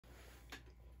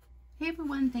Hey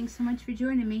everyone, thanks so much for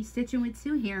joining me. Stitching with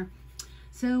Sue here.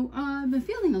 So I've been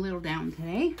feeling a little down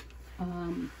today.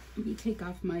 Let me take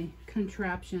off my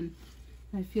contraption.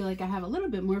 I feel like I have a little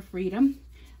bit more freedom.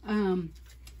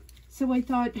 So I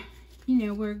thought, you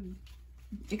know, we're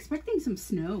expecting some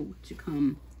snow to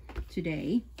come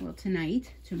today, well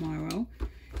tonight, tomorrow,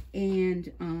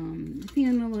 and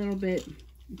feeling a little bit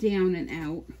down and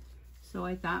out. So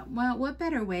I thought, well, what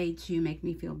better way to make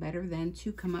me feel better than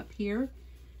to come up here,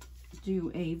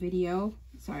 do a video.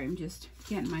 Sorry, I'm just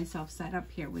getting myself set up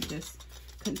here with this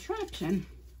contraption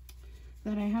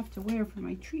that I have to wear for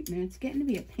my treatment. It's getting to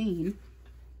be a pain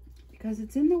because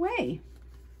it's in the way.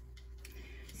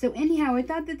 So anyhow, I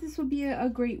thought that this would be a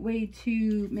great way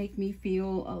to make me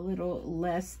feel a little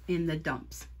less in the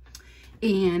dumps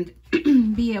and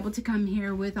be able to come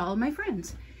here with all of my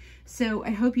friends. So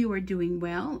I hope you are doing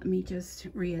well. Let me just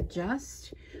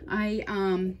readjust. I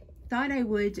thought I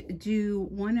would do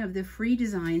one of the free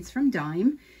designs from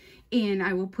Dime, and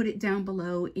I will put it down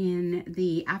below in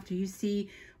the, after you see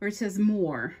where it says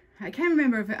more. I can't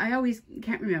remember if I always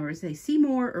can't remember if they see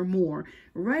more or more,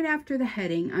 right after the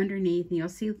heading underneath, and you'll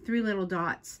see 3 little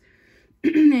dots.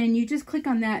 And you just click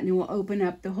on that and it will open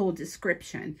up the whole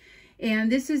description.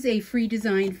 And this is a free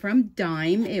design from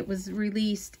Dime. It was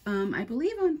released, I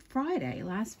believe on Friday,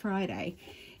 last Friday.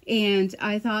 And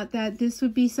I thought that this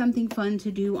would be something fun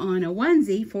to do on a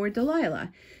onesie for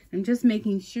Delilah. I'm just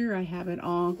making sure I have it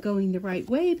all going the right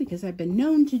way because I've been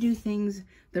known to do things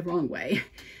the wrong way.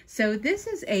 So this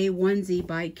is a onesie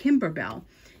by Kimberbell.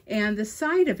 And the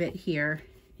side of it here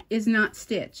is not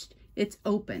stitched. It's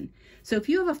open. So if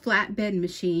you have a flatbed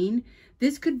machine,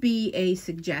 this could be a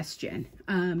suggestion.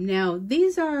 Now,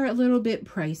 these are a little bit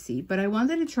pricey, but I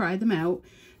wanted to try them out.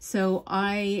 So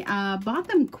I bought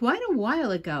them quite a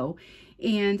while ago,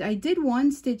 and I did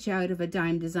one stitch out of a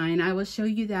Dime design. I will show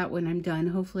you that when I'm done.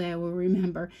 Hopefully I will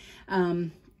remember.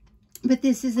 But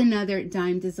this is another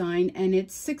Dime design, and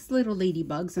it's 6 little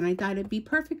ladybugs, and I thought it'd be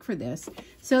perfect for this.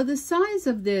 So the size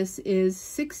of this is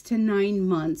 6 to 9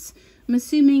 months. I'm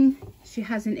assuming she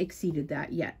hasn't exceeded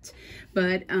that yet,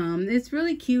 but it's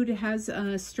really cute. It has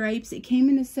stripes. It came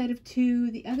in a set of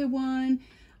 2. The other one,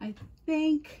 I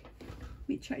think, let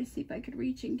me try to see if I could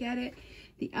reach and get it.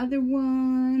 The other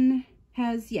one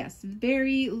has, yes,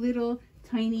 very little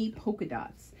tiny polka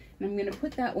dots. And I'm going to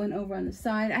put that one over on the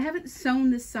side. I haven't sewn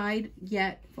the side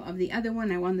yet of the other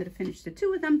one. I wanted to finish the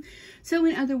 2 of them. So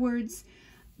in other words,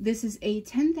 this is a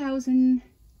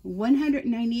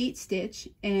 10,198 stitch,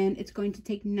 and it's going to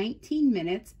take 19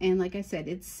 minutes. And like I said,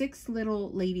 it's 6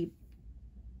 little ladybugs.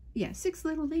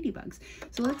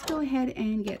 So let's go ahead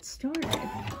and get started.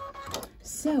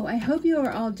 So I hope you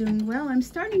are all doing well. I'm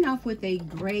starting off with a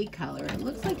gray color. It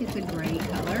looks like it's a gray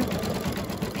color.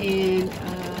 And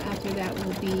after that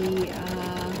will be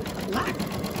a black.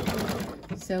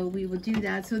 So we will do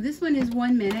that. So this one is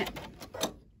 1 minute.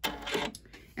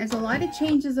 There's a lot of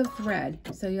changes of thread,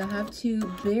 so you'll have to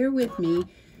bear with me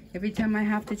every time I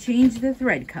have to change the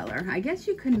thread color. I guess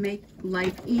you can make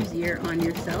life easier on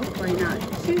yourself by not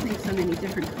choosing so many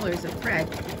different colors of thread,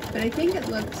 but I think it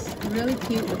looks really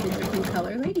cute with the different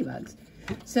color ladybugs.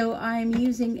 So I'm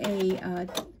using a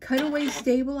cutaway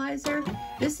stabilizer.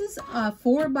 This is a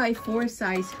 4x4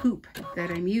 size hoop that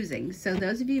I'm using. So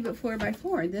those of you at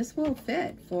 4x4, this will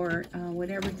fit for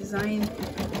whatever design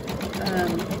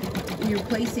you're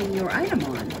placing your item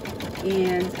on.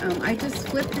 And I just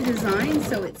flipped the design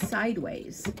so it's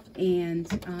sideways, and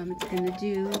it's going to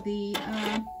do the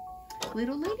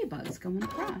little ladybugs going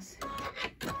across.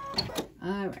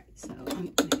 All right, so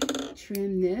I'm going to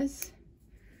trim this.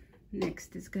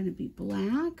 Next is going to be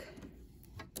black.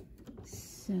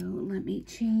 So let me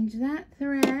change that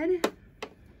thread.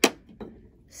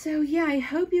 So yeah, I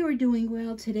hope you are doing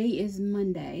well. Today is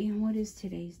Monday. What is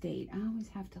today's date? I always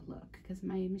have to look because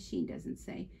my machine doesn't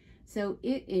say. So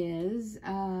it is,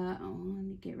 oh, let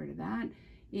me get rid of that.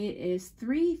 It is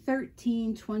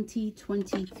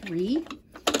 3/13/2023,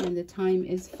 and the time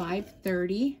is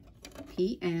 5:30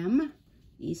 p.m.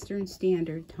 Eastern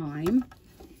Standard Time.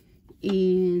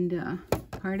 And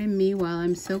pardon me while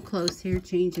I'm so close here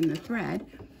changing the thread.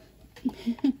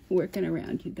 Working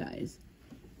around you guys.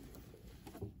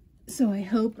 So I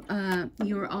hope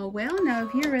you're all well. Now,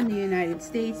 if you're in the United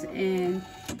States and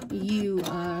you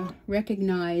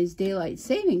recognize daylight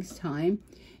savings time,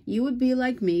 you would be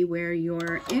like me where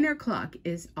your inner clock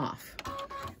is off.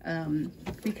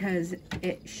 Because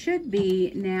it should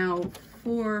be now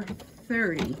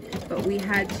 4:30, but we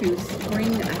had to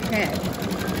spring ahead.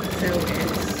 So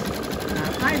it's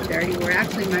 5:30, where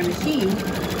actually my machine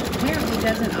apparently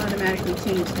doesn't automatically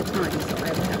change the time, so I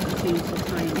would have to change the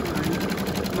time on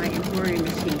my embroidery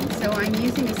machine. So I'm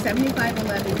using a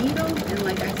 7511 needle, and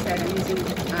like I said, I'm using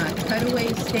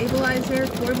cutaway stabilizer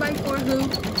 4x4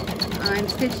 hoop. I'm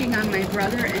stitching on my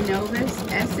Brother and Novus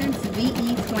Essence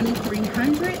VE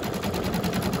 2300.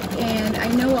 And I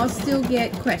know I'll still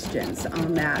get questions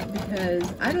on that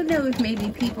because I don't know if maybe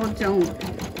people don't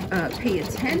pay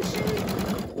attention,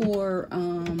 or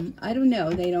I don't know,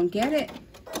 they don't get it.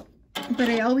 But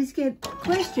I always get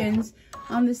questions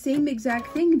on the same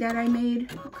exact thing that I made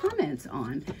comments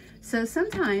on. So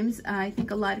sometimes I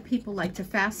think a lot of people like to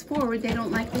fast forward. They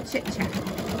don't like the chit chat.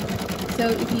 So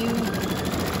if you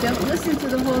don't listen to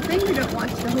the whole thing, you don't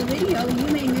watch the whole video, you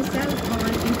may miss out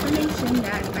on information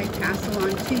that I pass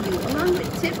along to you, along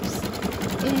with tips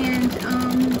and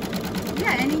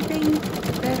yeah, anything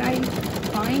that I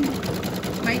find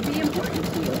might be important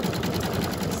to you.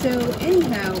 So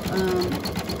anyhow,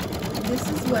 this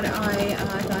is what I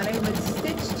thought I would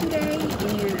stitch today,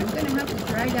 and I'm going to have to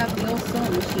drag out the old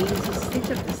sewing machine to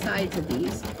stitch up the sides of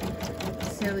these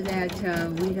so that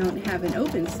we don't have an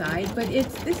open side. But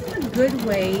this is a good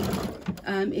way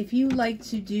if you like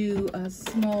to do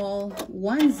small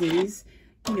onesies.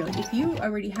 You know, if you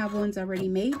already have ones already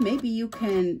made, maybe you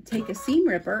can take a seam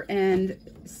ripper and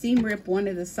seam rip one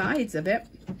of the sides of it.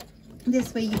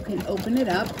 This way you can open it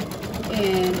up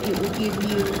and it will give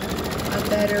you a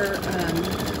better,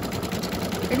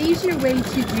 an easier way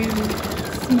to do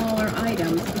smaller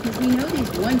items, because we know these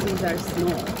onesies are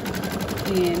small.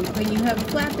 And when you have a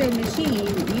flatbed machine,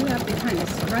 you have to kind of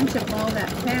scrunch up all that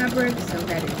fabric so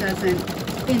that it doesn't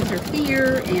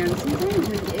interfere, and sometimes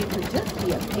it could just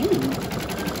be a pain.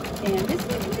 And this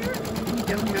one here, you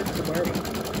don't have to worry.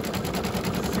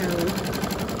 So,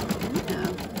 yeah,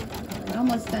 we're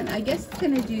almost done. I guess it's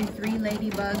going to do 3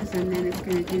 ladybugs, and then it's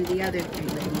going to do the other 3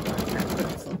 ladybugs. That's what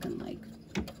it's looking like.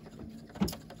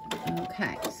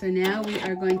 Okay, so now we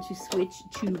are going to switch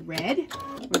to red.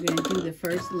 We're going to do the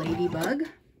first ladybug.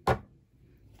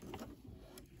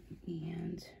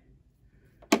 And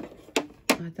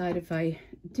I thought if I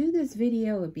do this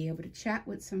video, I'll be able to chat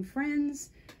with some friends.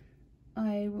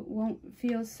 I won't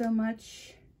feel so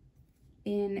much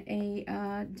in a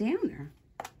downer.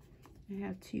 I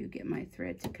have to get my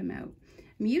thread to come out.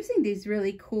 I'm using these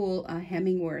really cool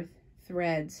Hemingworth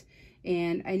threads,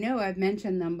 and I know I've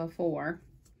mentioned them before.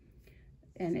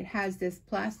 And it has this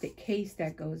plastic case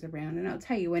that goes around. And I'll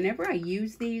tell you, whenever I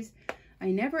use these, I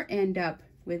never end up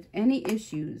with any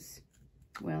issues.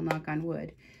 Well, knock on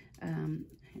wood. I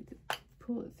had to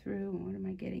pull it through. What am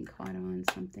I getting caught on?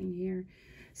 Something here.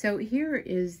 So here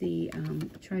is the,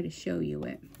 try to show you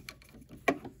it.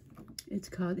 It's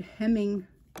called Hemming.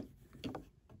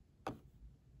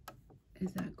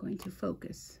 Is that going to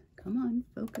focus? Come on,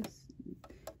 focus.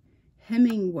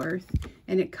 Hemingworth.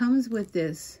 And it comes with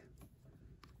this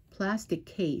plastic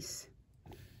case.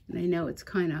 And I know it's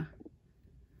kind of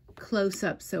close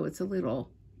up, so it's a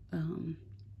little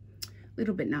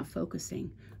bit not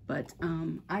focusing. But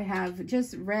I have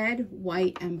just red,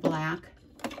 white, and black.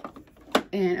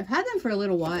 And I've had them for a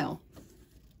little while.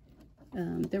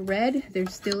 The red, there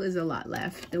still is a lot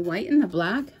left. The white and the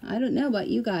black, I don't know about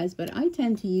you guys, but I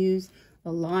tend to use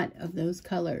a lot of those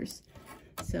colors.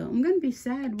 So I'm going to be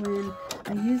sad when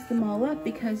I use them all up,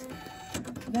 because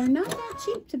they're not that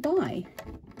cheap to buy.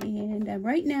 And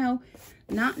right now,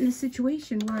 not in a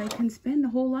situation where I can spend a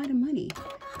whole lot of money,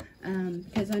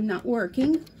 because I'm not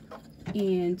working,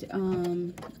 and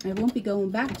I won't be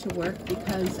going back to work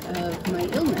because of my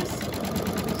illness.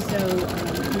 So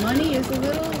money is a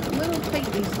little tight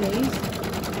these days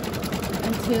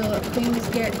until things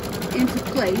get into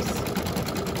place.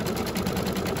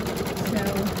 So,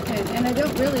 and I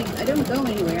don't go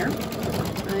anywhere.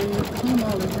 I'm home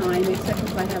all the time, except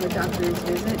if I have a doctor's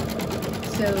visit.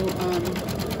 So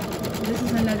this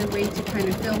is another way to kind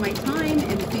of fill my time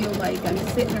and feel like I'm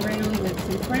sitting around with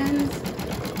some friends,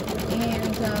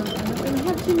 and I don't really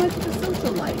have too much of a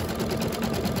social life.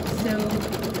 So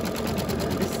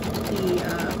the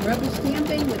rubber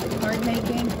stamping with the card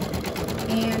making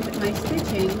and my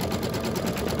stitching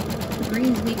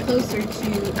brings me closer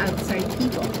to outside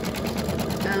people.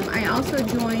 I also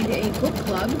joined a book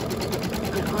club,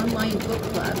 an online book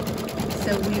club.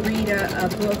 So we read a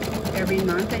book every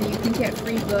month, and you can get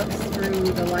free books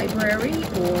through the library,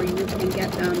 or you can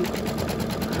get them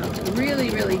really,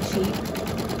 really cheap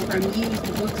from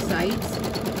used book sites.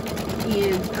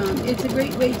 And it's a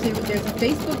great way to, there's a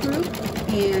Facebook group,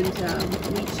 and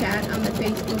we chat on the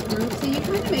Facebook group, so you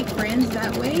kind of make friends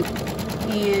that way.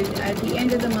 And at the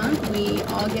end of the month, we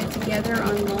all get together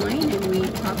online and we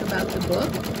talk about the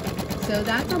book. So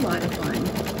that's a lot of fun.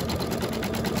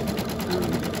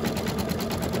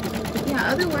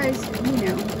 Yeah, otherwise, you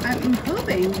know, I'm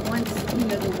hoping once, you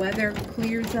know, the weather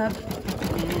clears up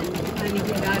and kind of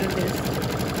get out of this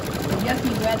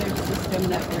yucky weather system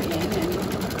that we're in and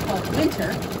called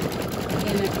winter,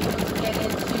 and if we get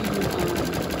into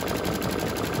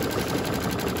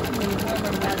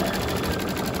warmer weather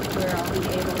where I'll be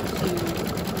able to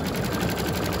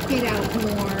get out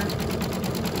more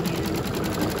and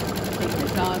take the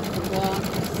dog for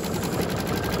walks.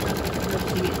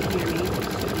 She can't hear me.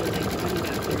 She'll be like running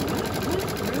up there. What?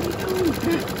 Where are we going?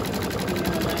 You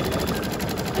know, like,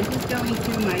 I'm just going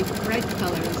through my thread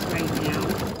colors right now.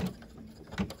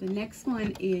 The next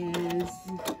one is,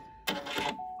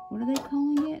 what are they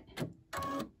calling it?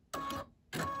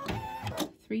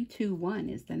 321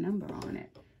 is the number on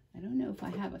it. I don't know if I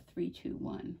have a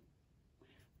 321,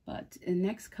 but the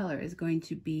next color is going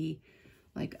to be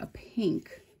like a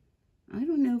pink. I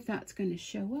don't know if that's going to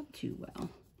show up too well.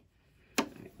 All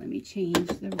right, let me change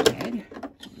the red.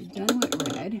 We're done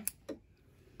with red.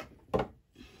 Let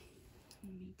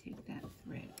me take that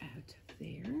thread out of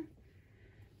there.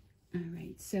 All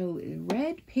right, so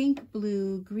red, pink,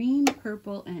 blue, green,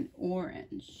 purple, and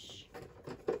orange.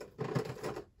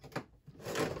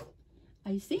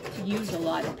 I seem to use a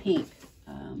lot of pink.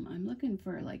 I'm looking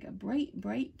for like a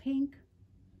bright pink.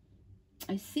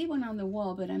 I see one on the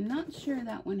wall, but I'm not sure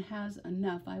that one has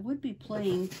enough. I would be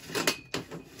playing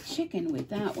chicken with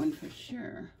that one for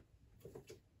sure.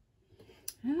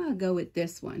 I'll go with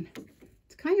this one.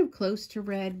 It's kind of close to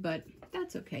red, but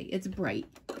that's okay. It's bright.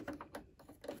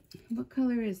 What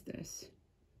color is this?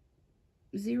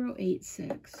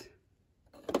 086.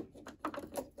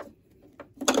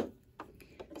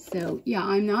 So yeah,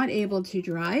 I'm not able to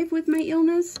drive with my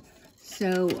illness.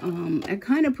 So it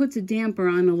kind of puts a damper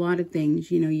on a lot of things.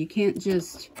 You know, you can't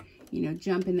just, you know,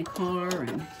 jump in the car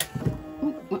and,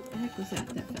 oh, what the heck was that?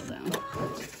 That fell down.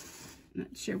 Not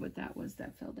sure what that was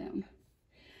that fell down.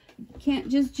 Can't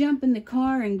just jump in the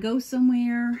car and go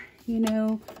somewhere, you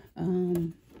know.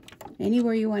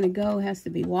 Anywhere you want to go has to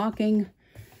be walking.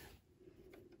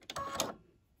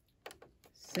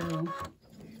 So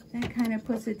that kind of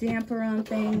puts a damper on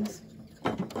things.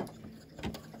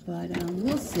 But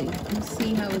we'll see. We'll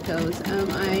see how it goes.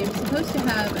 I'm supposed to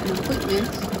have an appointment.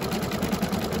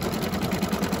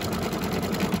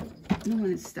 I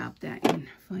want to stop that and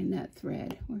find that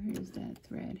thread. Where is that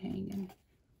thread hanging?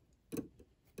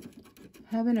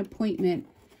 Have an appointment,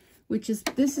 which is,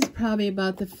 this is probably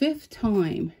about the 5th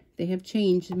time they have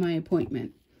changed my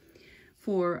appointment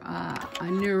for a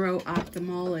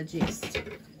neuro-ophthalmologist.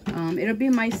 It'll be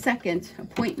my 2nd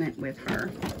appointment with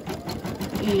her.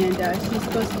 And she's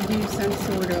supposed to do some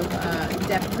sort of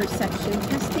depth perception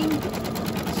testing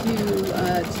to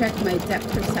check my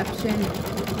depth perception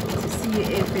to see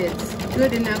if it's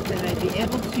good enough that I'd be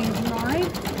able to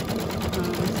drive.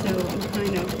 So I'm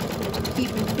kind of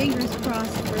keeping fingers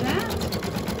crossed for that.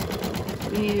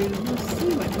 And we'll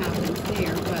see what happens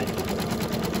there, but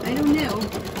I don't know.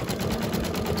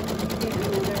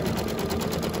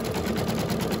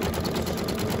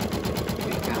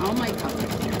 All my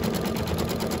colors here.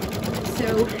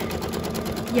 So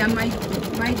yeah, my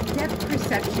depth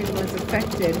perception was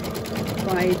affected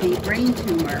by the brain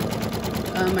tumor.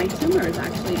 My tumor is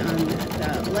actually on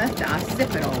the left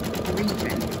occipital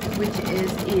region, which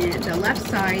is in the left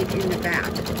side in the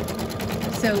back.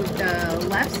 So the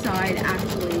left side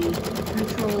actually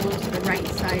controls the right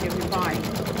side of your body.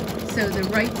 So the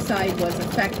right side was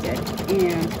affected,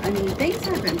 and I mean, things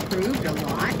have improved a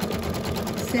lot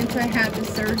since I had the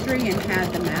surgery and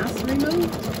had the mass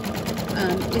removed.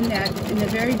 In the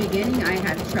very beginning, I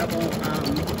had trouble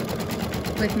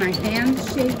with my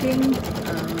hands shaking.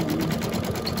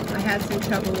 I had some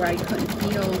trouble where I couldn't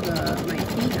feel my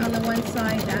feet on the one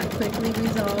side. That quickly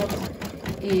resolved.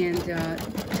 And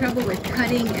trouble with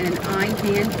cutting and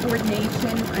eye-hand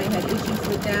coordination. I had issues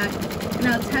with that. And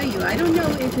I'll tell you, I don't know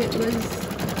if it was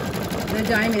the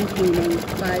diamond painting,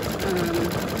 but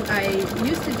I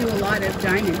used to do a lot of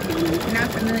diamond painting. If you're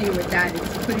not familiar with that,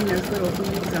 it's putting those little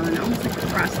beads on, almost like a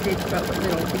cross stitch, but with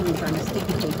little beads on a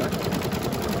sticky paper.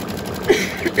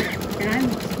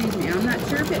 And excuse me, I'm not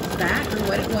sure if it's that or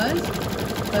what it was,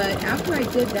 but after I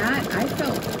did that, I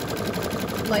felt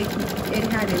like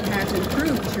it has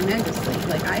improved tremendously.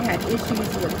 Like I had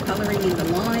issues with coloring in the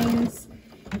lines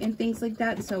and things like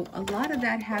that, so a lot of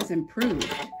that has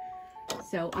improved.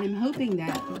 So I'm hoping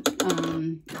that,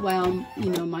 well, you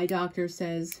know, my doctor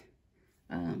says,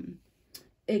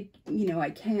 I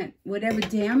can't, whatever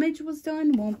damage was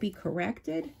done won't be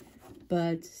corrected.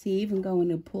 But see, even going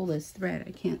to pull this thread,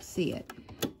 I can't see it.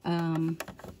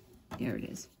 There it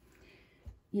is.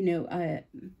 You know,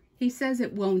 he says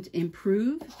it won't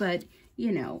improve, but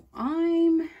you know,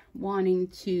 I'm wanting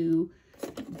to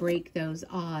break those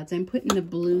odds. I'm putting the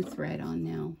blue thread on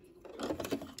now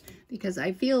because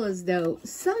I feel as though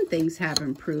some things have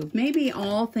improved. Maybe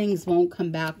all things won't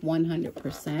come back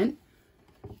 100%,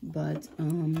 but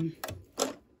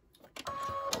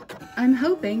I'm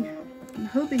hoping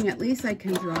at least I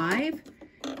can drive.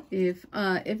 If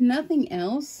nothing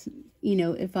else, you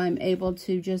know, if I'm able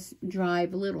to just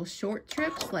drive little short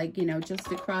trips, like, you know,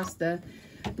 just across the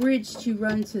bridge to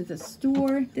run to the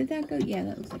store. Did that go? Yeah,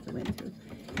 that looks like it went through.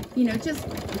 You know, just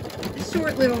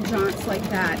short little jaunts like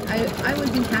that. I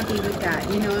would be happy with that.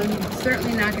 You know, I'm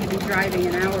certainly not going to be driving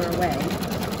an hour away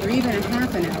or even a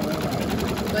half an hour away,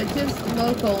 but just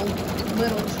local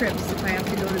little trips if I have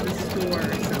to go to the store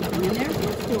or something. And there's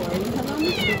the story. Hello,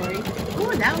 the story.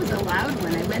 Oh, that was a loud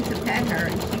one. I went to pet her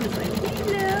and she was like,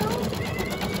 hello.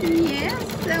 Yes,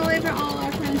 so all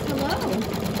our friends, hello.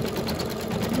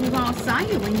 We all saw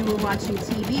you when you were watching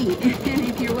TV. And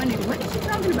if you're wondering, what is she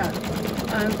talking about?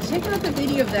 Check out the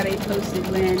video that I posted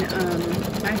when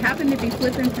I happened to be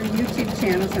flipping through YouTube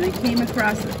channels and I came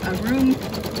across a room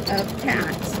of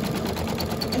cats.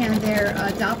 And they're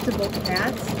adoptable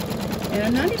cats. And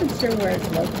I'm not even sure where it's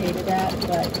located at,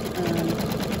 but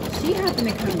she happened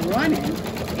to come running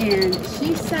and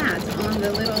she sat on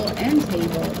the little end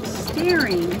table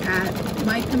staring at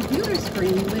my computer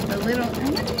screen with the little,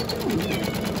 and what are you doing here?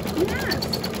 Yes,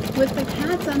 with the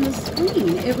cats on the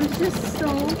screen. It was just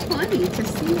so funny to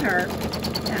see her.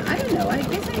 I don't know, I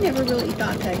guess I never really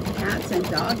thought that cats and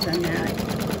dogs and that,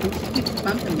 and she keeps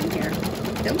bumping me here.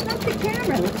 Don't bump the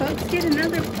camera, the folks get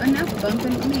enough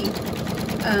bumping with me.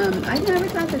 I never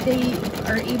thought that they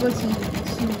are able to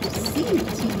see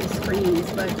TV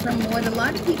screens, but from what a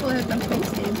lot of people have been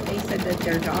posting, they said that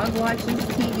their dog watches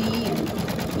TV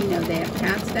and, you know, they have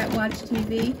cats that watch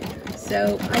TV.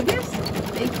 So I guess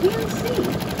they can see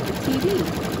the TV.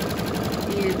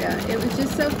 And it was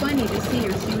just so funny to see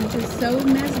her. She was just so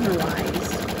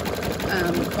mesmerized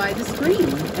by the screen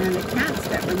and the cats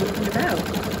that were moving about.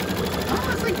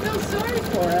 Almost like feel sorry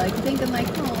for her, like thinking like,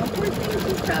 oh, poor thing,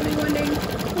 she's probably wondering,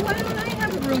 well, why don't I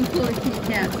have a room full of cute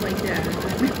cats like that?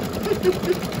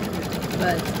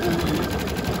 But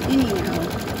anyhow,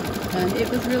 it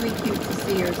was really cute to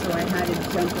see her, so I had to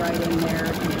jump right in there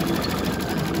and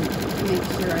make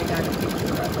sure I got a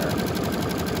picture of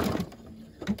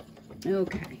her.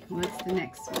 Okay, what's the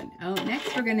next one? Oh,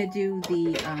 next we're gonna do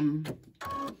the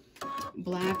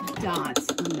black dots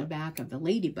on the back of the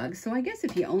ladybugs. So I guess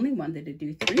if you only wanted to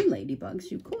do 3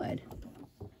 ladybugs, you could.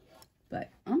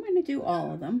 But I'm going to do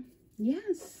all of them.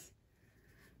 Yes.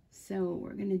 So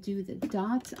we're going to do the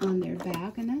dots on their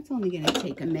back, and that's only going to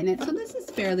take a minute. So this is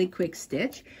fairly quick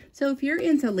stitch. So if you're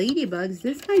into ladybugs,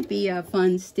 this might be a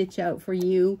fun stitch out for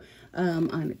you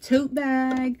on a tote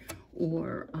bag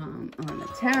or on a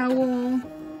towel.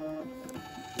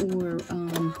 Or,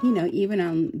 you know, even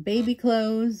on baby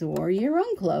clothes or your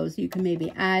own clothes. You can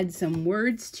maybe add some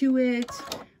words to it,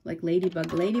 like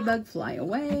ladybug, ladybug, fly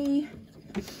away.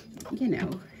 You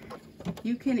know,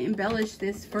 you can embellish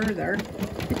this further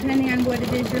depending on what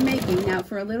it is you're making. Now,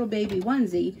 for a little baby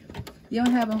onesie, you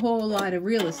don't have a whole lot of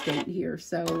real estate here,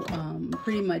 so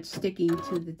pretty much sticking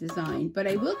to the design. But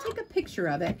I will take a picture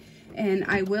of it, and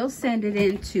I will send it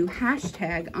into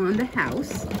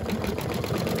 #OnTheHouse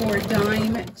for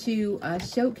Dime to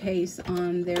showcase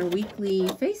on their weekly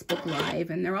Facebook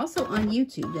Live. And they're also on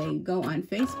YouTube. They go on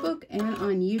Facebook and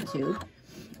on YouTube.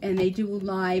 And they do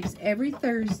lives every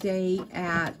Thursday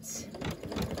at,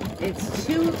 it's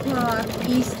 2 o'clock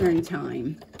Eastern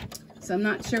time. So I'm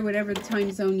not sure whatever the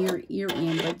time zone you're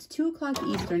in, but it's 2 o'clock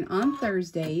Eastern on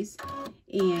Thursdays.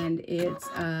 And it's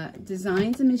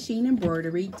Designs and Machine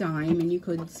Embroidery, Dime. And you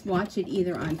could watch it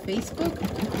either on Facebook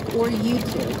or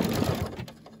YouTube.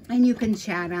 And you can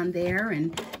chat on there,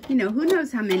 and, you know, who knows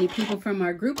how many people from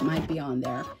our group might be on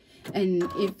there. And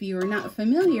if you're not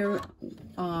familiar,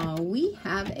 we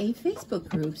have a Facebook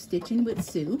group, Stitching with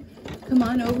Sue. Come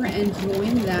on over and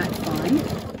join that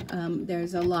fun.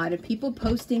 There's a lot of people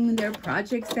posting their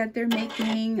projects that they're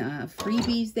making,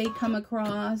 freebies they come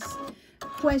across,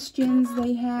 questions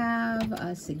they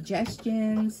have,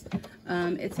 suggestions.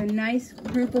 It's a nice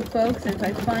group of folks, and if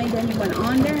I find anyone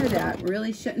on there that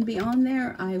really shouldn't be on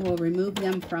there, I will remove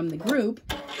them from the group,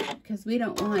 because we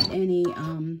don't want any,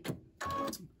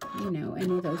 you know,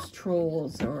 any of those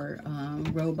trolls or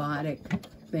robotic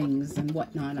things and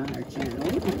whatnot on our channel.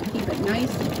 We want to keep it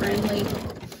nice and friendly.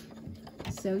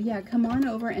 So yeah, come on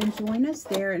over and join us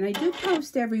there. And I do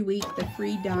post every week the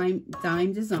free dime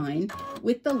design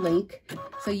with the link.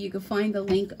 So you can find the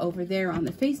link over there on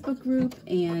the Facebook group,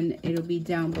 and it'll be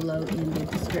down below in the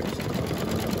description.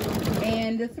 And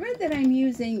And the thread that I'm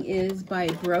using is by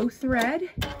Bro Thread,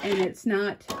 and it's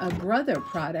not a Brother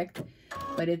product,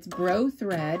 but it's Bro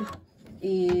Thread.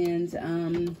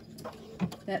 And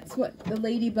that's what the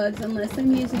Ladybugs, unless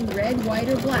I'm using red, white,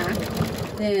 or black,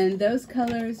 then those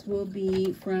colors will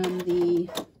be from the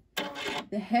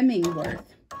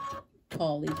Hemingworth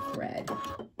poly thread.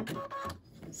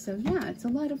 So yeah, it's a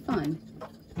lot of fun,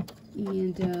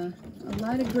 and a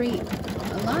lot of great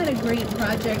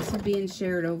projects are being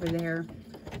shared over there.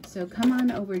 So come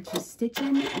on over to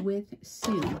Stitching with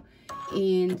Sue.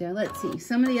 And let's see,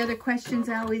 some of the other questions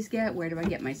I always get: where do I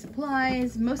get my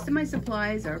supplies? Most of my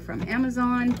supplies are from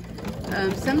Amazon.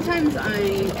 Sometimes I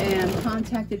am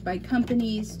contacted by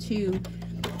companies to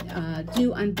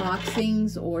do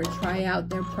unboxings or try out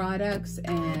their products,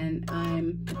 and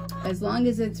as long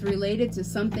as it's related to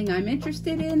something I'm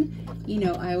interested in, you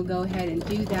know, I will go ahead and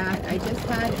do that. I just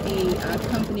had a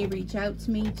company reach out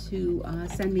to me to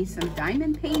send me some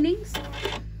diamond paintings,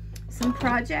 some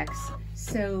projects.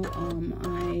 So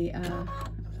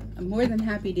I'm more than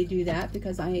happy to do that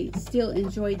because I still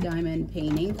enjoy diamond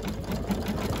painting.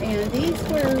 And these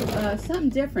were something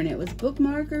different. It was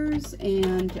bookmarkers,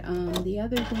 and the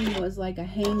other thing was like a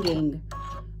hanging,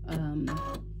 I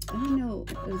don't know,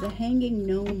 it was a hanging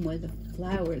gnome with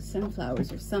flowers,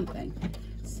 sunflowers or something.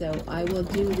 So I will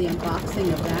do the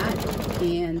unboxing of that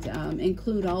and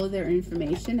include all of their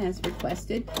information as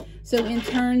requested. So in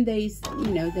turn, they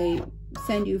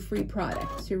send you free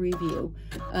product to review.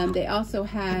 They also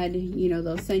had,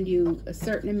 they'll send you a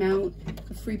certain amount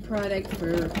of free product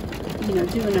for,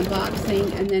 doing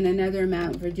unboxing, and then another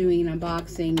amount for doing an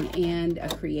unboxing and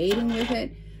creating with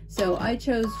it. So I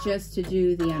chose just to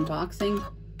do the unboxing.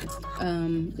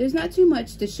 There's not too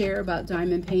much to share about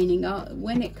diamond painting.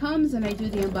 When it comes and I do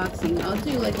the unboxing, I'll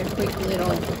do like a quick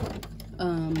little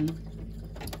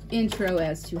intro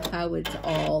as to how it's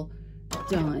all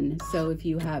done. So if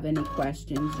you have any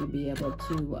questions, you'll be able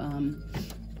to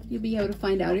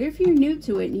find out. Or if you're new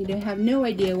to it and you have no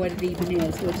idea what it even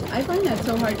is, which I find that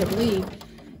so hard to believe,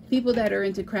 people that are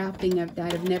into crafting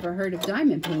that have never heard of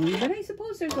diamond painting, but I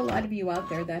suppose there's a lot of you out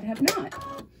there that have not.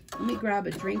 Let me grab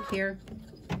a drink here.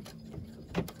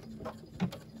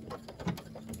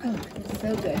 Oh, it's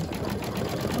so good. I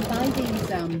buy these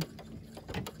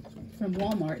from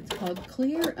Walmart. It's called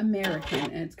Clear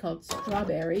American, and it's called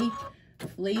Strawberry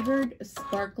Flavored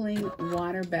Sparkling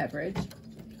Water Beverage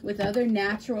with other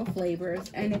natural flavors,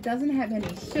 and it doesn't have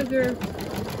any sugar.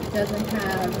 It doesn't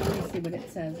have, let me see what it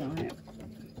says on it.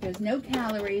 There's no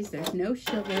calories, there's no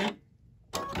sugar,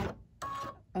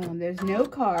 there's no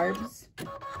carbs,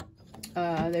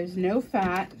 there's no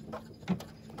fat,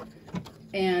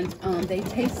 and they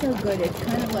taste so good. It's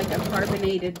kind of like a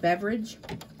carbonated beverage,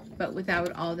 but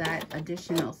without all that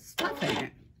additional stuff in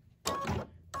it.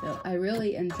 So I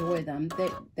really enjoy them.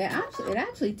 It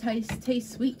actually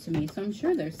tastes sweet to me, so I'm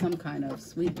sure there's some kind of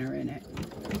sweetener in it.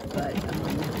 But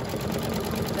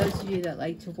those of you that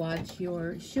like to watch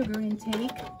your sugar intake,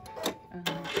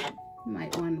 you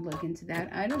might want to look into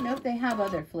that. I don't know if they have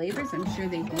other flavors. I'm sure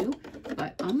they do,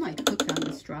 but I'm like hooked on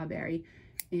the strawberry.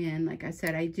 And like I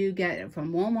said, I do get it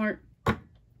from Walmart.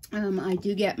 I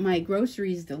do get my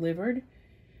groceries delivered.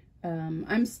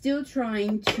 I'm still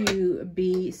trying to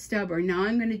be stubborn. Now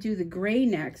I'm going to do the gray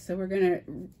next, so we're going to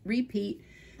repeat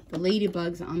the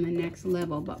Ladybugs on the next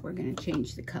level, but we're going to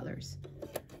change the colors.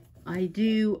 I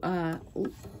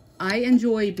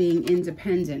enjoy being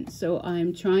independent, so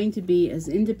I'm trying to be as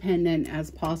independent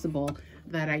as possible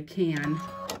that I can.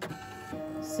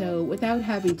 So without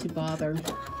having to bother.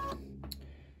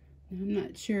 I'm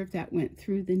not sure if that went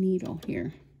through the needle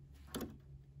here.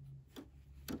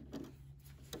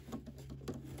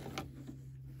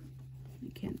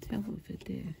 Can't tell if it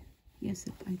did. Yes,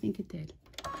 I think it did.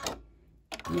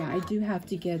 Yeah, I do have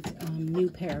to get a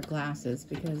new pair of glasses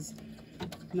because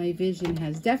my vision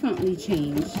has definitely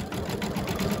changed.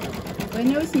 But I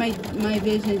noticed my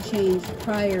vision changed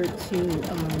prior to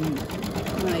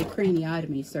my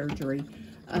craniotomy surgery.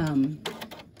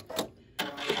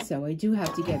 So I do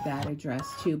have to get that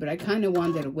addressed too. But I kind of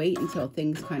wanted to wait until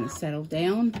things kind of settled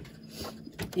down.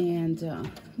 And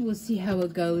we'll see how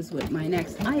it goes with my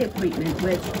next eye appointment,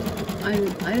 which I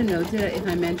don't know if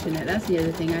I mentioned it. That's the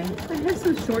other thing. I have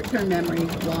some short-term memory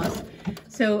loss.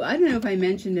 So I don't know if I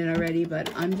mentioned it already, but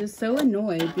I'm just so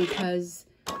annoyed because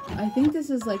I think this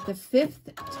is like the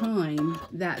 5th time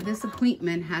that this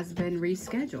appointment has been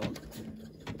rescheduled.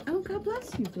 Oh, God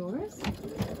bless you, Doris.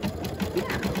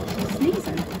 Yeah, she's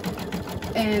sneezing.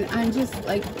 And I'm just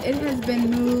like, it has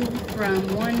been moved from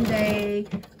one day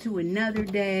to another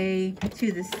day,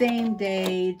 to the same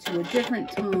day, to a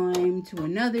different time, to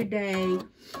another day.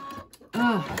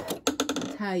 Oh,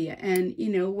 tell you. And, you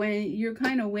know, when you're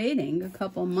kind of waiting a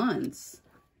couple months,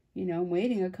 you know,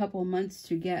 waiting a couple months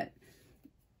to get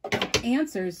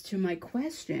answers to my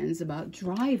questions about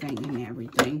driving and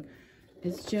everything,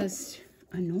 it's just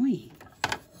annoying.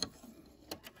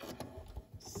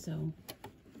 So,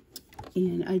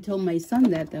 and I told my son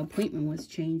that the appointment was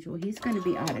changed. Well, he's going to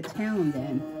be out of town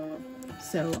then.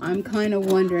 So I'm kind of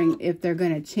wondering if they're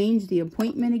going to change the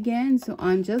appointment again. So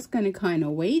I'm just going to kind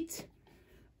of wait.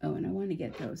 Oh, and I want to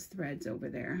get those threads over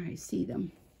there. I see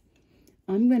them.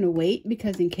 I'm going to wait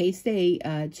because in case they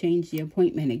change the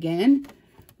appointment again,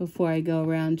 before I go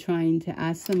around trying to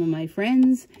ask some of my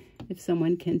friends if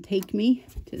someone can take me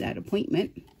to that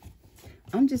appointment,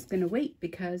 I'm just going to wait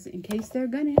because in case they're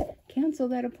going to cancel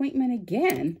that appointment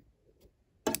again,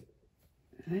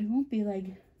 I won't be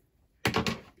like,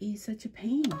 be such a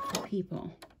pain for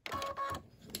people.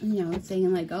 You know,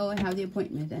 saying like, oh, I have the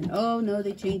appointment, and oh, no,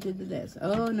 they changed it to this.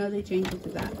 Oh, no, they changed it to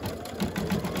that.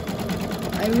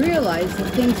 I realize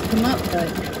that things come up, but,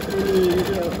 I mean,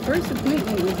 the first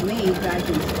appointment was made back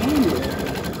in January.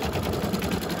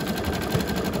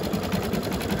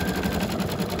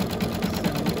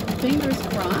 So, fingers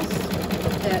crossed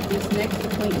that this next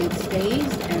appointment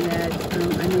stays and that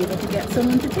I'm able to get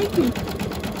someone to take me.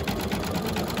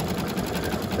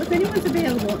 So if anyone's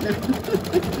available, no.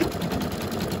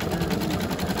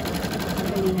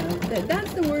 Anyhow,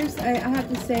 that's the worst, I have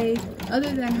to say, other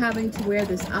than having to wear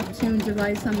this Optune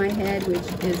device on my head, which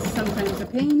is sometimes a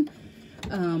pain.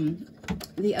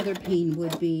 The other pain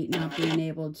would be not being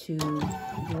able to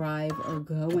drive or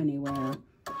go anywhere.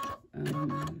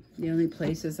 The only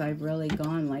places I've really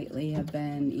gone lately have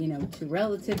been, you know, to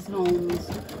relatives' homes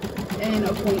and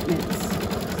appointments.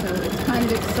 So it's kind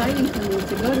of exciting for me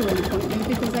to go to an appointment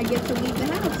because I get to leave the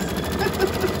house.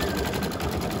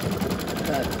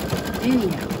 But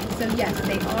anyhow, so yes,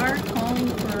 they are calling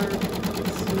for a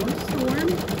snowstorm.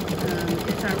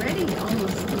 It's already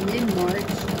almost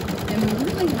mid-March, and we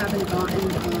really haven't gotten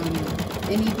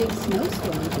any big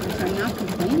snowstorms, which I'm not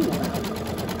complaining about.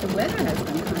 The weather has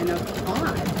been kind of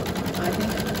odd. I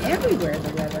think everywhere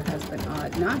the weather has been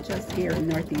odd, not just here in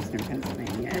northeastern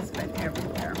Pennsylvania. It's been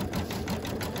everywhere.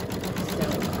 So,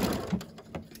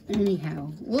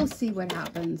 anyhow, we'll see what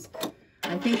happens.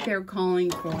 I think they're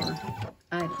calling for,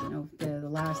 I don't know, the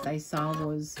last I saw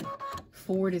was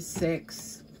 4 to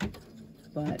 6,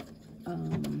 but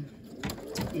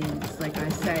it's like I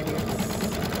said,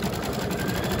 it's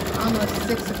almost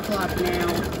 6 o'clock now,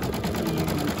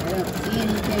 and I don't see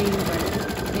anything, but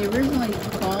they originally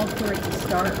called for it to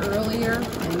start earlier,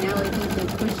 and now I think they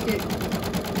pushed it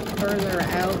further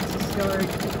out to start,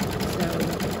 so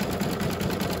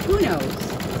who knows?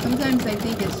 Sometimes I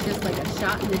think it's just like a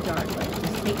shot in the dark, like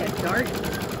just take a dart,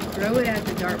 throw it at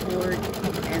the dartboard,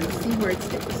 and see where it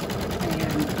sticks.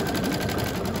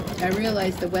 And I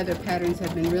realize the weather patterns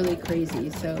have been really crazy,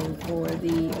 so for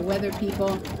the weather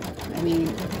people, I mean,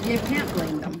 you can't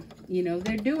blame them. You know,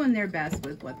 they're doing their best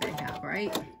with what they have,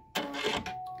 right?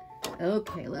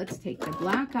 Okay, let's take the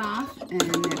black off,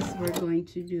 and next we're going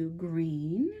to do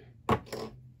green.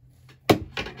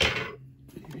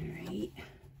 Alright.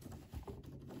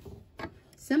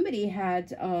 Somebody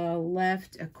had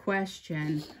left a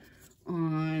question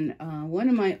on one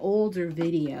of my older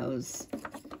videos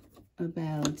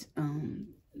about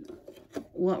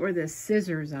what were the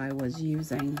scissors I was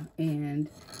using, and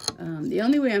the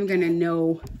only way I'm going to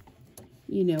know,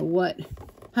 you know,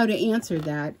 how to answer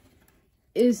that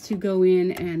is to go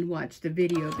in and watch the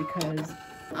video, because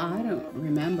I don't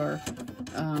remember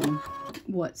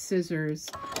what scissors.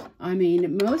 I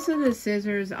mean, most of the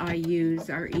scissors I use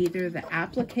are either the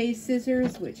applique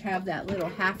scissors, which have that little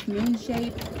half moon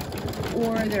shape,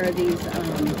 or there are these, let's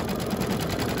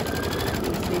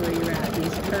see where you're at,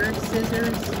 these curved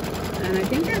scissors, and I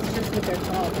think that's just what they're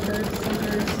called, curved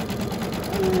scissors.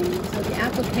 So the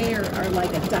applique are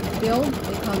like a duckbill.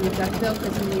 They call them a duckbill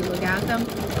because when you look at them,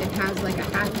 it has like a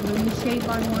half moon shape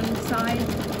on one side.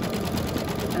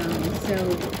 So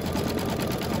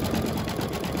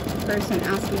the person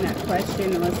asking that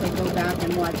question, unless I go back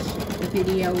and watch the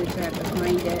video, which I have to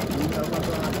find it and blah, blah,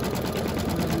 blah.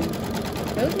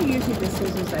 Those are usually the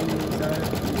scissors I use, are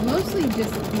mostly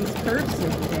just these curved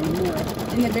scissors anymore.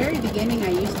 In the very beginning,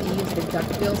 I used to use the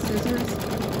duckbill scissors,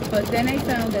 but then I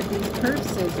found that these curved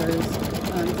scissors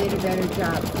did a better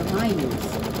job for my use,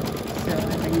 so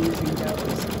I've been using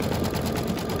those.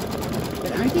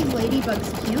 But aren't these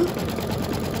ladybugs cute?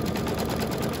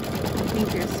 I think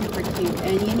they're super cute.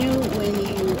 And you know, when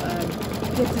you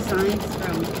get designs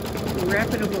from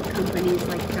reputable companies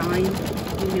like Dime,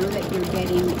 you know that you're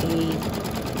getting a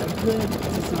good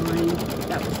design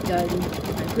that was done, a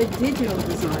good digital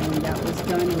design that was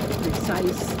done with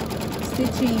precise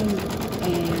stitching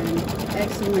and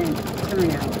excellent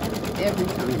turnout every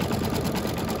time.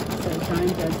 So John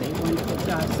does a wonderful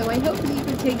job. So I hope that you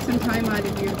can take some time out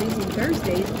of your busy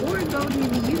Thursdays or go to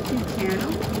the YouTube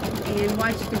channel and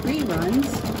watch the reruns.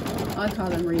 I call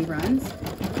them reruns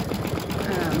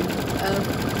of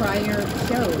prior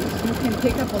shows. You can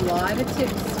pick up a lot of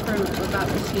tips about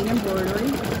machine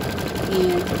embroidery,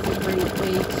 and it's a great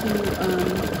way to,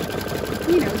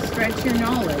 you know, stretch your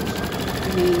knowledge.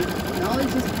 I mean,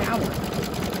 knowledge is power.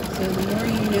 So the more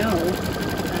you know,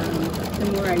 the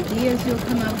more ideas you'll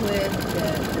come up with,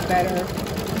 the better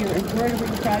your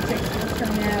embroidery projects will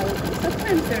turn out.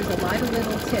 Sometimes there's a lot of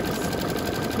little tips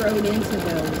thrown into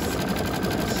those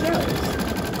shows,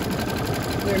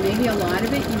 where maybe a lot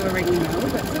of it you already know,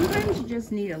 but sometimes you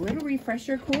just need a little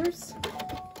refresher course.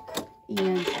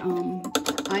 And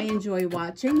I enjoy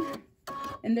watching.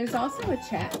 And there's also a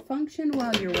chat function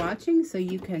while you're watching, so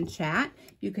you can chat.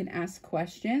 You can ask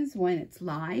questions when it's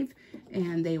live,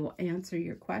 and they will answer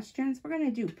your questions. We're going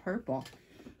to do purple.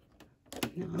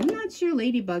 Now, I'm not sure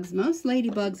ladybugs. Most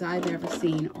ladybugs I've ever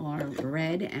seen are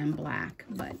red and black,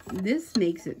 but this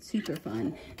makes it super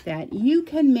fun that you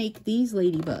can make these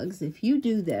ladybugs. If you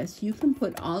do this, you can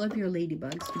put all of your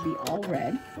ladybugs to be all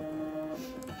red,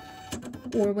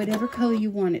 or whatever color you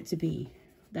want it to be.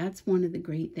 That's one of the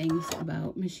great things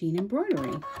about machine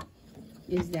embroidery,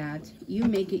 is that you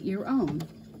make it your own.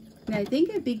 And I think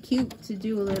it'd be cute to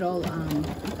do a little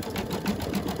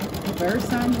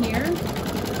verse on here.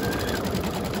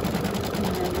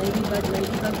 Ladybug,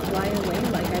 ladybug, fly away,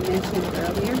 like I mentioned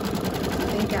earlier. I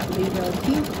think that would be real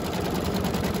cute.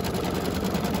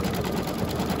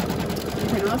 You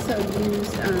can also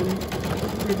use,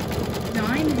 the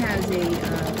Dime has a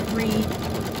free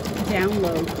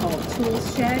download called Tool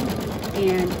Shed,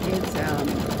 and it's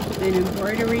an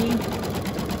embroidery,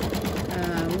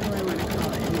 what do I want to call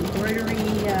it? An embroidery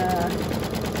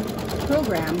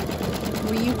program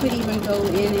where you could even go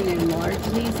in and enlarge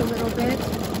these a little bit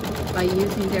by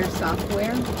using their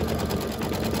software. And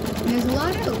there's a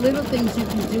lot of little things you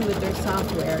can do with their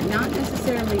software, not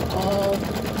necessarily all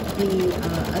the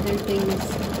other things,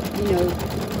 you know,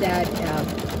 that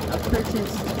a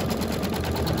purchase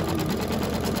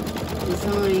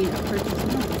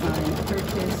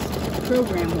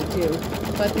program would do.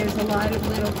 But there's a lot of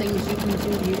little things you can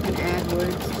do. You can add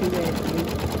words to it,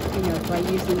 you know, by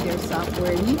using their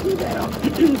software. And you do that all,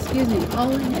 excuse me,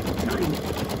 all ahead of time.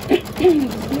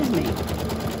 Excuse me,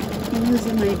 I'm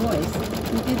losing my voice.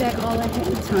 You do that all ahead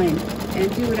of time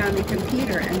and do it on the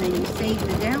computer, and then you save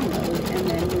the download, and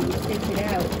then when you stitch it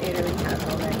out, it already has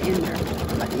all that in there.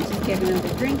 Let me just get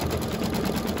another drink.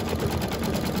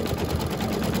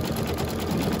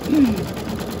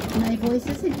 My voice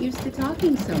isn't used to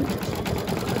talking so much.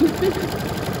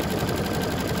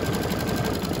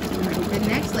 Alright, the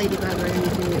next ladybug we're going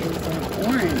to do is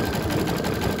orange.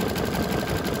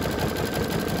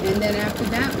 And then after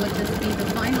that, will just be the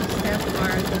final step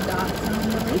are the dots on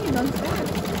the ladybug's back.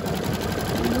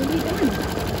 And we'll be done.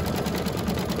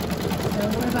 So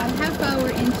we're about a half hour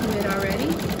into it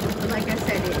already. But like I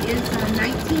said, it is a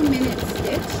 19-minute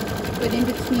stitch. But in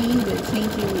between the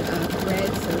changing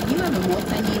threads, so if you have a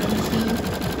multi-needle machine,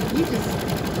 you just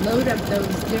load up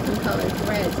those different colored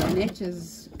threads and it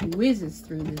just whizzes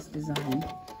through this design.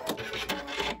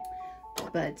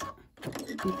 But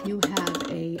if you have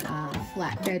a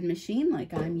flatbed machine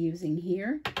like I'm using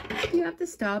here, you have to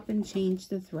stop and change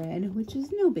the thread, which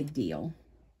is no big deal.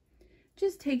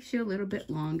 Just takes you a little bit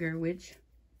longer, which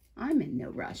I'm in no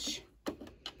rush.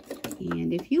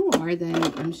 And if you are, then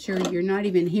I'm sure you're not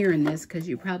even hearing this because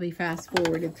you probably fast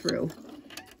forwarded through.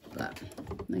 But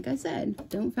like I said,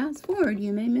 don't fast forward.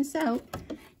 You may miss out.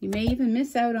 You may even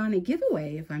miss out on a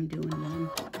giveaway if I'm doing one.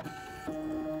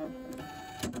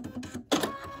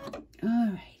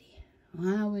 Alrighty.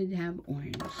 Well, I would have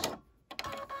orange.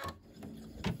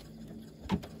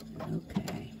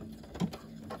 Okay.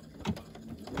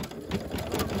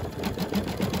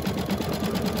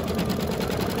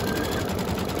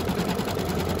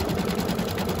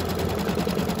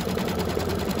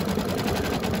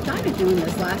 Doing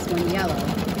this last one yellow.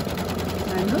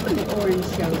 I'm hoping the orange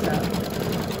shows up.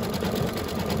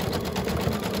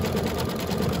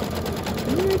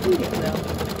 I think it will.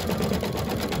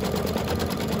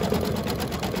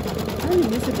 I think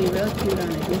this would be real cute on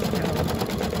a dish towel.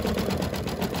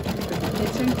 For the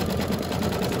kitchen.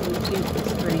 It's really cute for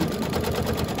spring.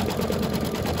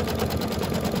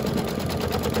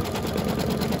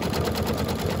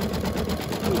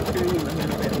 Let me turn you a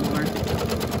little bit more.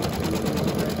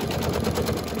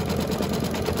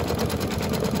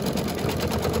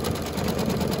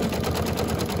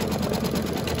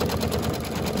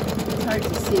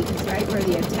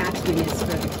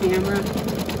 camera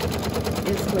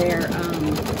is where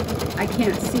I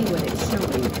can't see what it's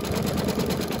showing.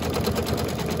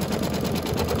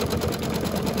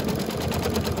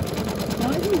 No,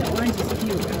 I think the orange is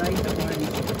cute. I like the orange.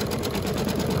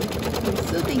 I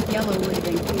still think yellow would have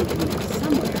been cute in there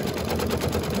somewhere.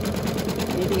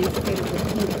 Maybe instead of the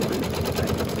pink one, but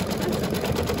that's okay.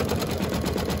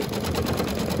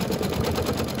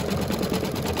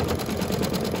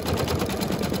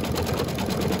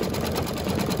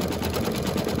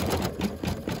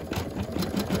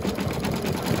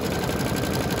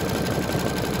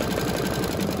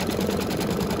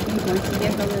 Once you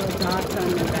get the little dots on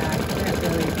the back, that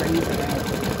really brings it out.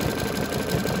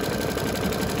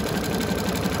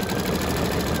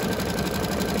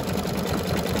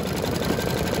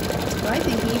 So I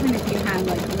think even if you had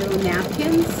like little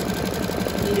napkins,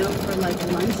 you know, for like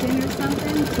luncheon or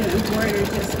something, to embroider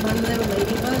just one little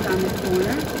ladybug on the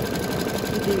corner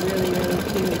would be really, really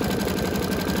cute.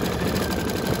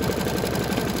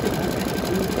 Alright,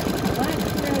 let me get my black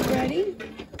thread ready.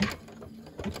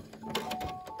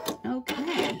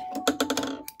 Okay,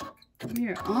 we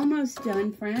are almost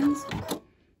done, friends.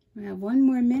 We have one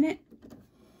more minute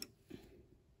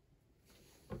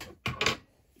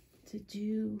to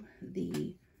do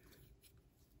the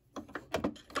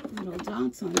little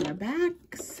dots on their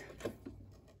backs.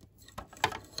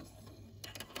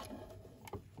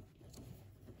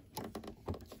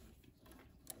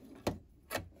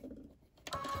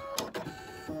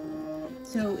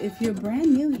 So if you're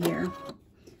brand new here,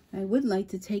 I would like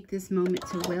to take this moment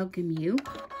to welcome you.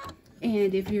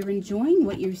 And if you're enjoying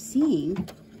what you're seeing,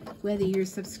 whether you're a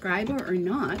subscriber or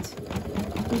not,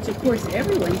 which of course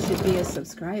everyone should be a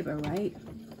subscriber, right?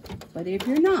 But if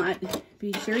you're not,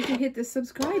 be sure to hit the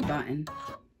subscribe button.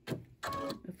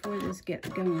 Before this gets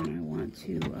going, I want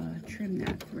to trim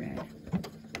that thread.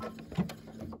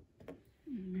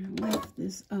 I'm gonna lift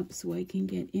this up so I can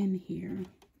get in here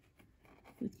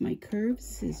with my curved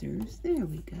scissors. There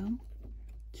we go.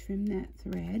 Trim that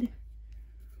thread.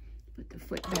 Put the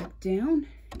foot back down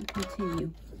and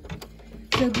continue.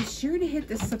 So be sure to hit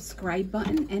the subscribe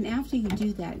button, and after you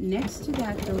do that, next to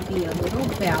that there'll be a little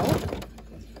bell,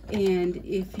 and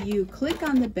if you click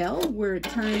on the bell where it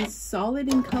turns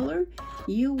solid in color,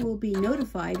 you will be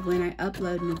notified when I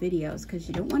upload new videos, because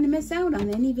you don't want to miss out on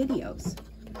any videos.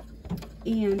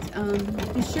 And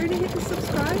be sure to hit the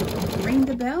subscribe, ring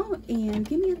the bell, and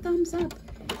give me a thumbs up.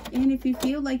 And if you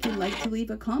feel like you'd like to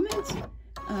leave a comment,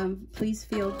 please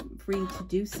feel free to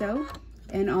do so.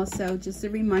 And also, just a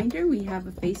reminder, we have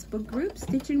a Facebook group,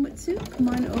 Stitching with Sue. Come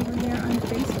on over there on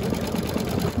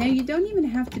Facebook. Now, you don't even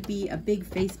have to be a big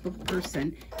Facebook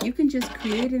person. You can just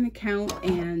create an account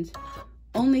and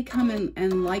only come in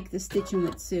and like the Stitching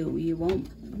with Sue. You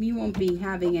won't be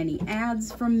having any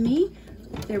ads from me.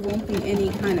 There won't be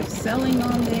any kind of selling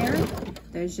on there.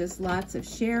 There's just lots of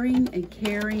sharing and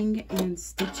caring and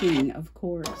stitching, of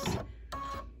course.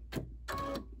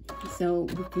 So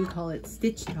we can call it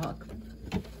Stitch Talk.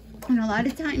 And a lot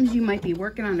of times you might be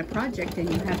working on a project and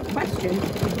you have questions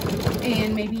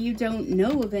and maybe you don't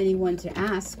know of anyone to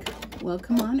ask. Well,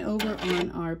 come on over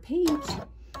on our page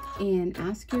and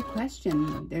ask your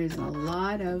question. There's a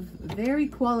lot of very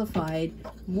qualified,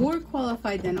 more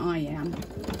qualified than I am,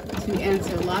 to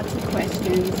answer lots of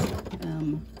questions.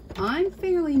 I'm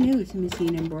fairly new to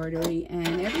machine embroidery,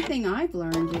 and everything I've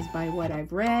learned is by what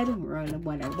I've read or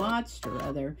what I watched or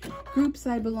other groups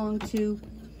I belong to.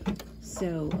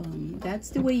 So that's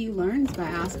the way you learn, is by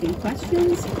asking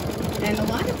questions, and a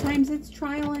lot of times it's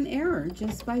trial and error,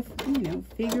 just by, you know,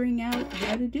 figuring out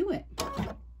how to do it.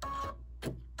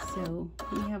 So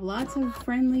we have lots of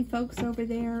friendly folks over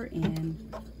there, and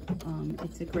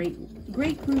it's a great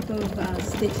group of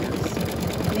stitchers.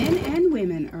 Men and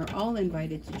women are all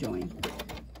invited to join.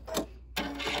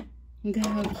 Look at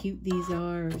how cute these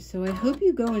are. So I hope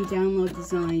you go and download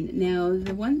Design. Now,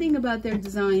 the one thing about their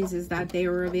designs is that they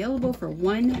are available for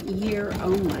 1 year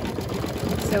only.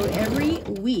 So every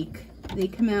week they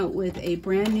come out with a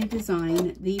brand new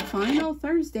design. The final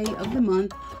Thursday of the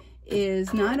month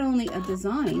is not only a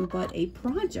design, but a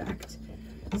project.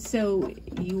 So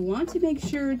you want to make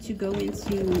sure to go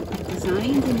into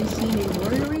Designs and Machine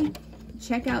Embroidery,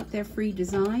 check out their free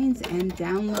designs and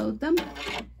download them,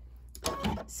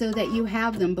 so that you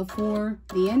have them before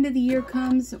the end of the year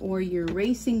comes, or you're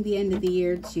racing the end of the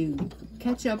year to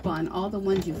catch up on all the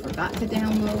ones you forgot to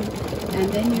download,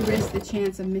 and then you risk the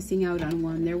chance of missing out on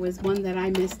one. There was one that I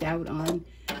missed out on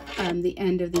the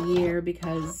end of the year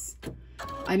because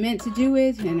I meant to do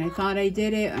it and I thought I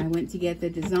did it. I went to get the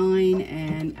design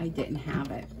and I didn't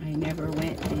have it. I never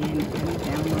went in and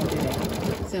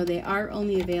downloaded it. So they are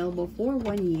only available for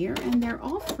 1 year, and they're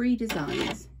all free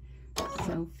designs.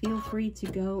 So feel free to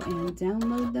go and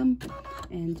download them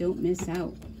and don't miss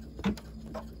out.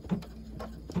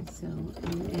 So,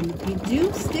 and if you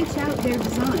do stitch out their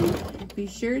design, be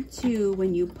sure to,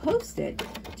 when you post it,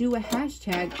 do a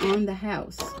hashtag on the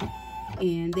house.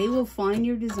 And they will find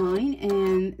your design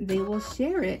and they will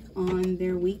share it on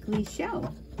their weekly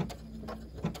show.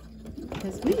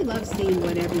 Because we love seeing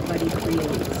what everybody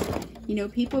creates. You know,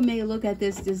 people may look at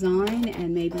this design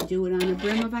and maybe do it on the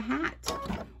brim of a hat.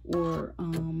 Or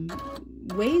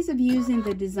ways of using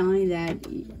the design that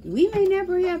we may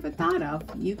never ever thought of.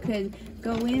 You could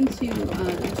go into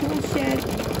the tool shed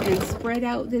and spread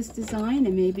out this design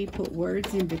and maybe put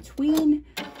words in between,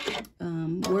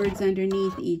 words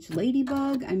underneath each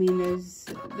ladybug. I mean,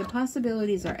 the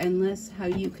possibilities are endless how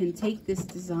you can take this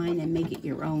design and make it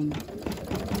your own.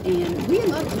 And we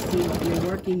love to see what you're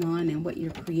working on and what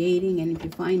you're creating. And if you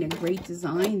find a great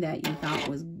design that you thought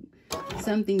was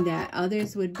something that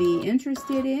others would be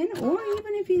interested in, or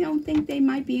even if you don't think they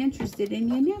might be interested in,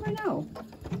 you never know.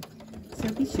 So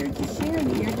be sure to share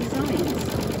your designs.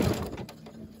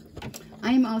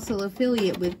 I am also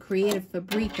affiliate with Creative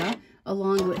Fabrica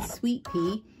along with Sweet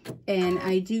Pea, and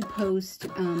I do post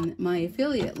my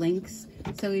affiliate links.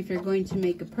 So if you're going to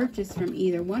make a purchase from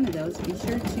either one of those, be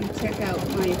sure to check out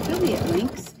my affiliate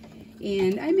links.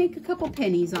 And I make a couple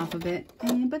pennies off of it,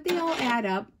 but they all add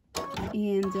up.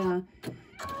 And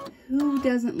who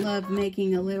doesn't love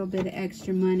making a little bit of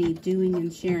extra money doing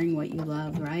and sharing what you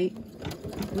love, right?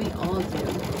 We all do.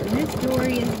 Miss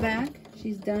Dory is back.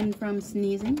 She's done from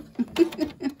sneezing.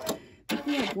 But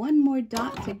we have one more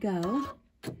dot to go.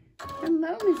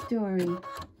 Hello, Miss Dory.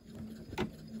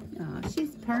 Oh,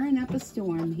 she's purring up a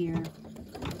storm here,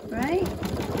 right?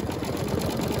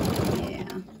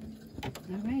 Yeah.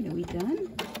 All right, are we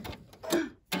done?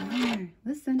 There,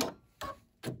 listen.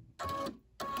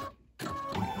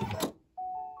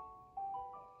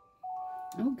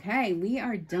 Okay, we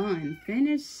are done.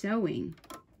 Finished sewing.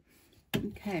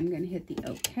 Okay, I'm going to hit the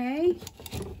OK.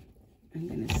 I'm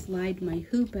going to slide my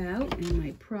hoop out and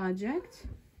my project.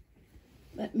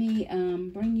 Let me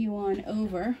bring you on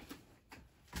over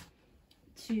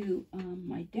to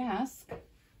my desk.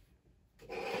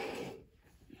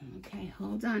 Okay,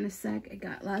 hold on a sec. I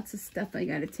got lots of stuff I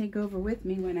got to take over with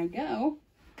me when I go,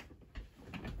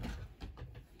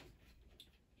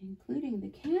 including the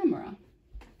camera.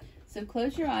 So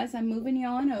close your eyes. I'm moving you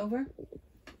on over.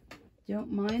 Don't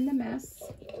mind the mess.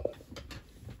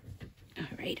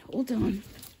 All right, hold on.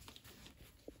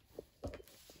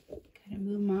 Gotta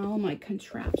move all my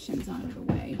contraptions out of the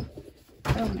way.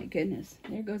 Oh my goodness.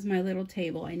 There goes my little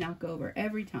table I knock over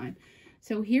every time.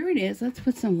 So here it is. Let's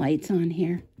put some lights on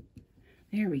here.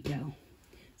 There we go.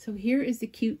 So here is the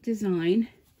cute design.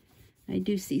 I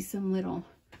do see some little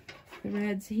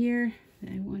threads here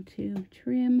that I want to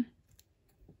trim.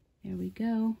 There we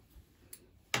go.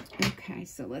 Okay,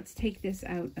 so let's take this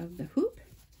out of the hoop.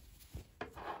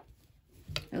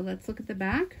 So let's look at the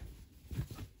back.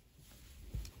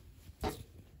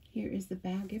 Here is the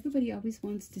back. Everybody always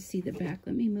wants to see the back.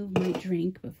 Let me move my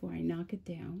drink before I knock it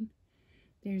down.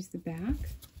 There's the back.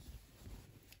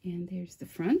 And there's the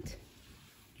front.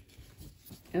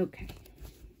 Okay.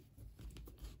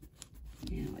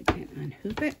 Now I can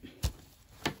unhoop it.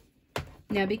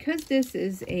 Now, because this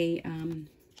is a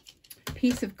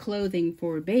piece of clothing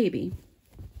for a baby,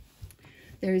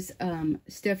 there's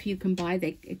stuff you can buy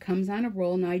that it comes on a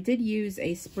roll. Now I did use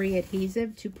a spray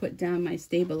adhesive to put down my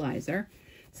stabilizer,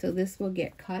 so this will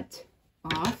get cut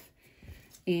off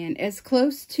and as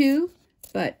close to,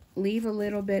 but leave a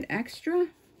little bit extra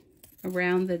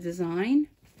around the design.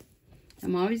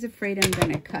 I'm always afraid I'm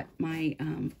going to cut my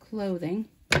clothing,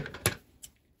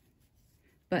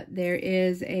 but there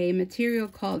is a material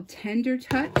called Tender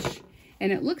Touch.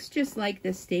 And it looks just like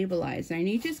the stabilizer. And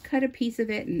you just cut a piece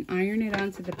of it and iron it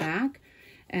onto the back.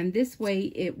 And this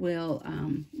way it will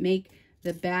make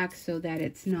the back so that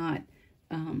it's not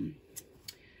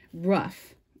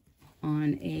rough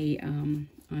on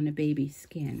a baby's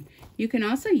skin. You can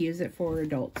also use it for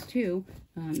adults too.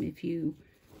 If you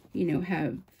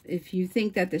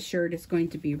think that the shirt is going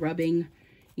to be rubbing,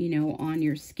 on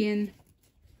your skin,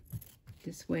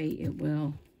 this way it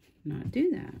will not do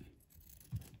that.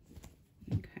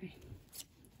 Okay.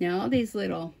 Now all these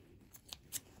little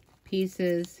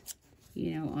pieces,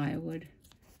 I would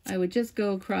just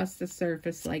go across the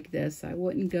surface like this. I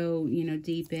wouldn't go,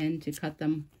 deep in to cut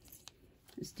them.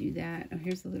 Just do that. Oh,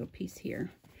 here's a little piece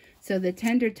here. So the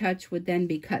Tender Touch would then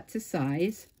be cut to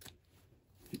size.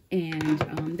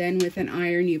 And then with an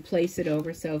iron, you place it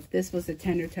over. So if this was a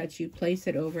tender touch, you place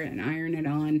it over and iron it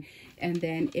on, and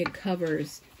then it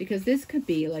covers, because this could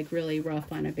be like really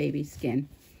rough on a baby's skin.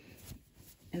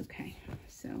 Okay,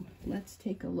 so let's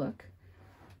take a look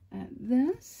at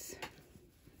this.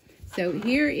 So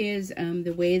here is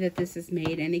the way that this is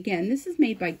made. And again, this is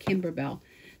made by Kimberbell.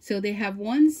 So they have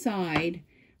one side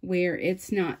where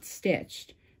it's not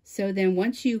stitched. So then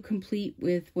once you complete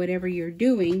with whatever you're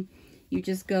doing, you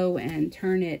just go and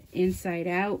turn it inside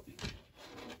out.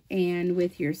 And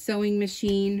with your sewing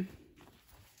machine,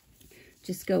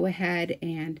 just go ahead,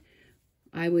 and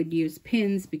I would use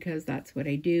pins because that's what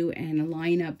I do, and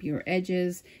line up your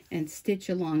edges and stitch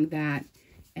along that,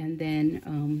 and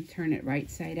then turn it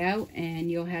right side out, and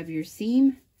you'll have your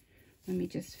seam. Let me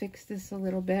just fix this a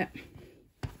little bit.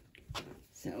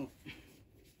 So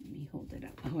let me hold it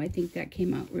up. Oh, I think that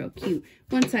came out real cute.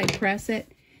 Once I press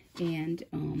it and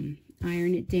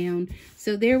iron it down.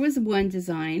 So there was one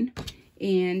design,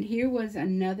 and here was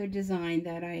another design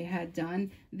that I had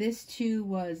done. This too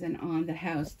was an on the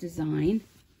house design,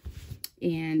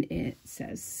 and it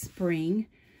says spring.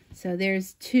 So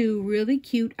there's two really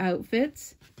cute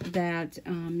outfits that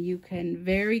you can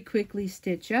very quickly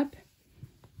stitch up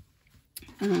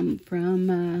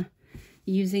from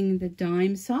using the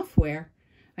Dime software.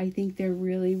 I think they're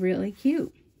really, really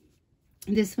cute.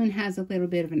 This one has a little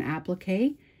bit of an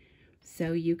applique,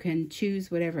 so you can choose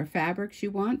whatever fabrics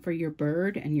you want for your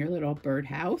bird and your little bird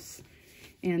house.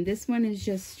 And this one is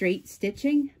just straight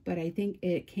stitching, but I think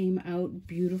it came out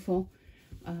beautiful.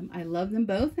 I love them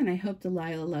both, and I hope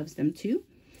Delilah loves them too.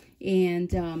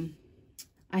 And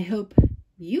I hope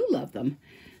you love them.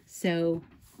 So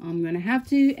I'm going to have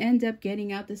to end up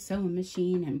getting out the sewing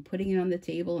machine and putting it on the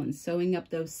table and sewing up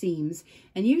those seams.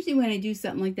 And usually when I do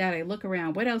something like that, I look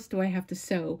around, what else do I have to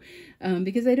sew?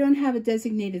 Because I don't have a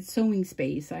designated sewing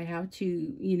space. I have to,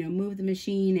 you know, move the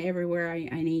machine everywhere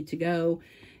I need to go.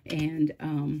 And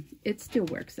it still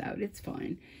works out. It's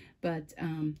fine. But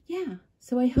yeah,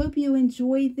 so I hope you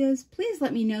enjoyed this. Please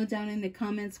let me know down in the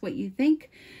comments what you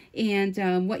think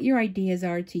and what your ideas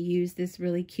are to use this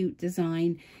really cute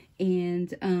design.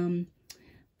 And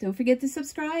don't forget to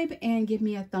subscribe and give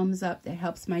me a thumbs up. That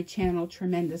helps my channel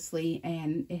tremendously,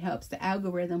 and it helps the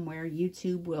algorithm where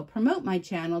YouTube will promote my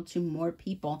channel to more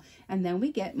people, and then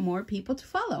we get more people to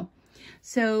follow.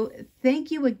 So thank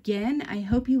you again. I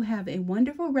hope you have a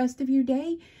wonderful rest of your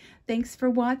day. Thanks for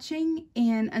watching,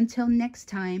 and until next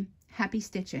time, happy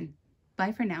stitching.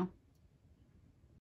 Bye for now.